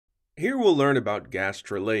Here we'll learn about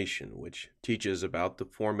gastrulation, which teaches about the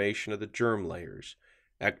formation of the germ layers,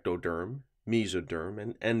 ectoderm, mesoderm,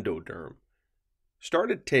 and endoderm. Start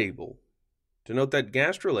a table to note that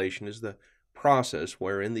gastrulation is the process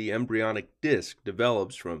wherein the embryonic disc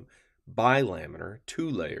develops from bilaminar, 2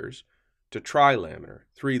 layers, to trilaminar,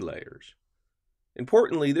 3 layers.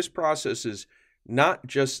 Importantly, this process is not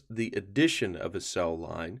just the addition of a cell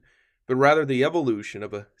line, but rather the evolution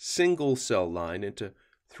of a single cell line into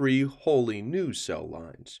 3 wholly new cell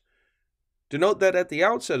lines. Denote that at the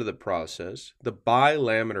outset of the process, the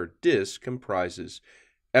bilaminar disc comprises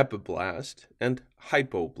epiblast and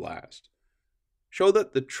hypoblast. Show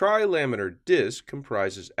that the trilaminar disc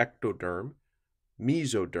comprises ectoderm,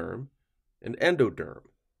 mesoderm, and endoderm,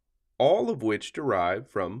 all of which derive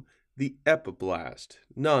from the epiblast,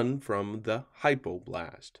 none from the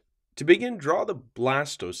hypoblast. To begin, draw the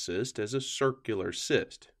blastocyst as a circular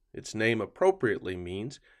cyst. Its name appropriately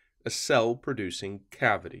means a cell-producing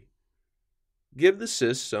cavity. Give the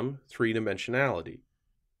cyst some three-dimensionality.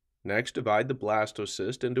 Next, divide the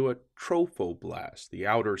blastocyst into a trophoblast, the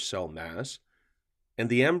outer cell mass, and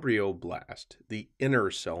the embryoblast, the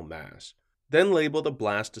inner cell mass. Then label the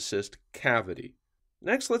blastocyst cavity.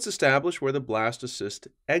 Next, let's establish where the blastocyst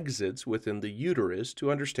exits within the uterus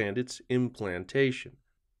to understand its implantation.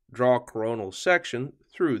 Draw a coronal section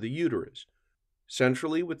through the uterus.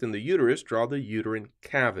 Centrally within the uterus, draw the uterine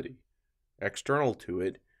cavity. External to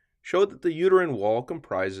it, show that the uterine wall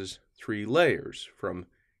comprises 3 layers. From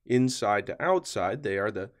inside to outside, they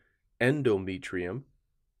are the endometrium.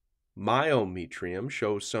 Myometrium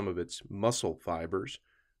shows some of its muscle fibers,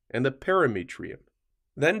 and the perimetrium.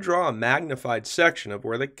 Then draw a magnified section of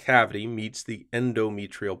where the cavity meets the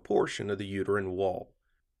endometrial portion of the uterine wall.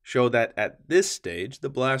 Show that at this stage, the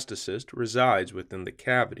blastocyst resides within the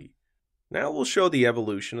cavity. Now we'll show the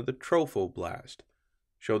evolution of the trophoblast.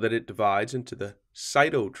 Show that it divides into the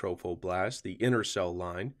cytotrophoblast, the inner cell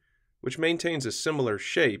line, which maintains a similar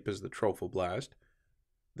shape as the trophoblast,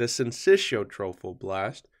 the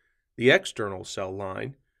syncytiotrophoblast, the external cell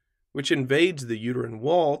line, which invades the uterine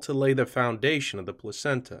wall to lay the foundation of the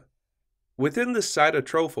placenta. Within the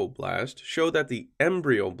cytotrophoblast, show that the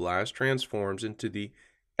embryoblast transforms into the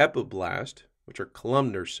epiblast, which are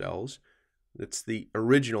columnar cells. That's the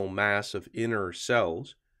original mass of inner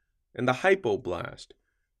cells, and the hypoblast,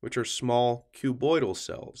 which are small cuboidal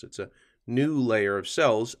cells. It's a new layer of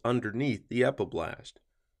cells underneath the epiblast.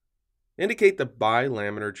 Indicate the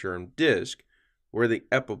bilaminar germ disc where the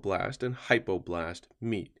epiblast and hypoblast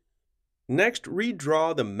meet. Next,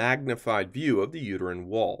 redraw the magnified view of the uterine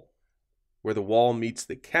wall. Where the wall meets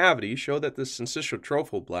the cavity, show that the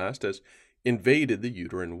syncytiotrophoblast has invaded the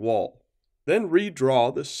uterine wall. Then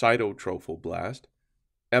redraw the cytotrophoblast,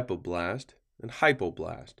 epiblast, and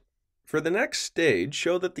hypoblast. For the next stage,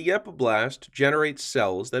 show that the epiblast generates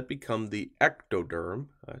cells that become the ectoderm,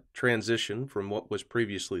 a transition from what was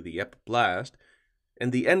previously the epiblast,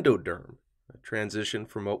 and the endoderm, a transition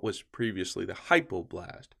from what was previously the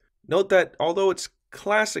hypoblast. Note that although it's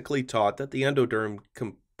classically taught that the endoderm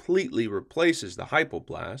completely replaces the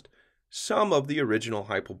hypoblast, some of the original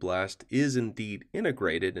hypoblast is indeed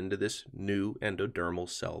integrated into this new endodermal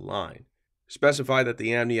cell line. Specify that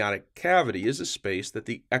the amniotic cavity is a space that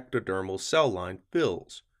the ectodermal cell line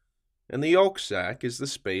fills, and the yolk sac is the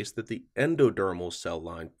space that the endodermal cell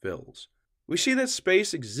line fills. We see that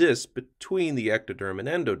space exists between the ectoderm and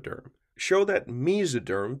endoderm. Show that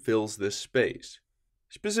mesoderm fills this space.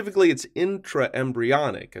 Specifically, it's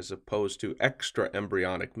intraembryonic as opposed to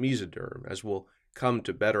extraembryonic mesoderm, as we'll come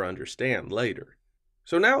to better understand later.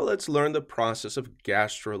 So now let's learn the process of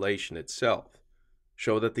gastrulation itself.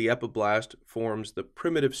 Show that the epiblast forms the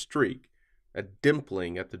primitive streak, a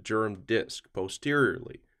dimpling at the germ disc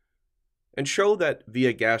posteriorly. And show that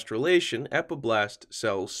via gastrulation, epiblast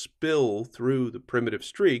cells spill through the primitive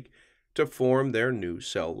streak to form their new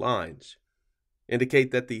cell lines.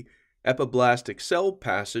 Indicate that the epiblastic cell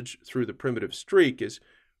passage through the primitive streak is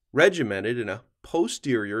regimented in a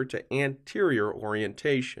posterior to anterior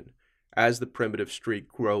orientation as the primitive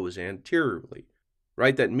streak grows anteriorly.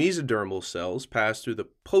 Write that mesodermal cells pass through the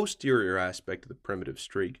posterior aspect of the primitive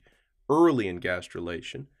streak early in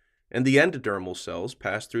gastrulation, and the endodermal cells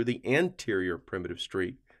pass through the anterior primitive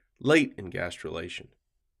streak late in gastrulation.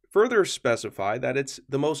 Further specify that it's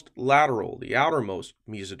the most lateral, the outermost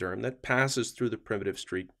mesoderm that passes through the primitive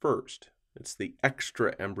streak first. It's the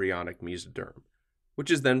extraembryonic mesoderm, which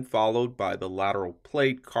is then followed by the lateral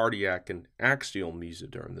plate, cardiac, and axial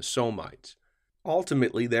mesoderm, the somites.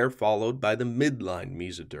 Ultimately, they're followed by the midline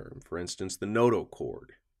mesoderm, for instance, the notochord.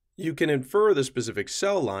 You can infer the specific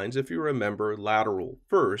cell lines if you remember lateral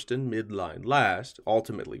first and midline last,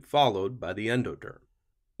 ultimately followed by the endoderm.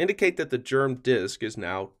 Indicate that the germ disc is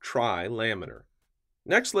now trilaminar.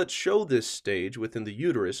 Next, let's show this stage within the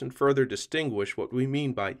uterus and further distinguish what we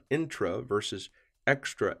mean by intra versus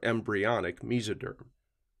extra-embryonic mesoderm.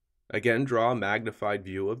 Again, draw a magnified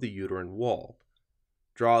view of the uterine wall.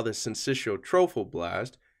 Draw the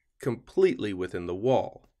syncytiotrophoblaст completely within the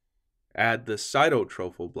wall. Add the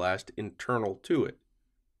cytotrophoblaст internal to it.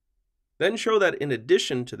 Then show that in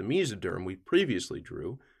addition to the mesoderm we previously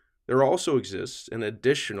drew, there also exists an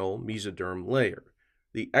additional mesoderm layer,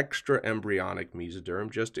 the extraembryonic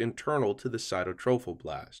mesoderm just internal to the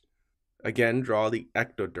cytotrophoblast. Again, draw the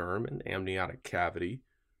ectoderm and amniotic cavity,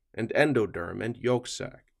 and endoderm and yolk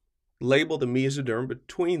sac. Label the mesoderm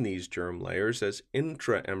between these germ layers as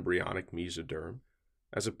intraembryonic mesoderm,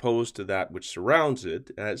 as opposed to that which surrounds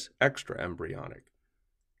it as extraembryonic.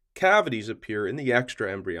 Cavities appear in the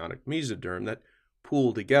extraembryonic mesoderm that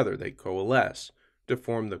pool together, they coalesce, to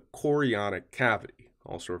form the chorionic cavity,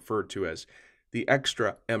 also referred to as the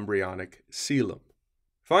extraembryonic coelom.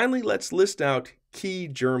 Finally, let's list out key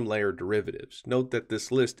germ layer derivatives. Note that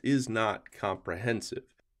this list is not comprehensive.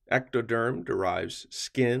 Ectoderm derives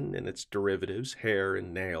skin and its derivatives, hair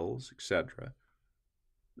and nails, etc.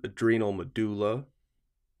 Adrenal medulla,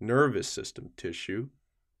 nervous system tissue,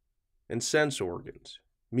 and sense organs.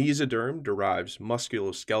 Mesoderm derives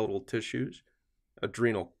musculoskeletal tissues,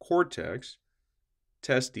 adrenal cortex,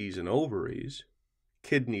 testes and ovaries,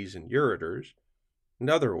 kidneys and ureters, and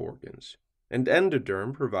other organs. And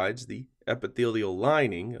endoderm provides the epithelial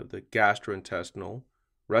lining of the gastrointestinal,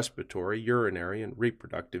 respiratory, urinary, and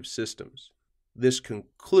reproductive systems. This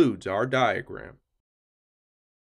concludes our diagram.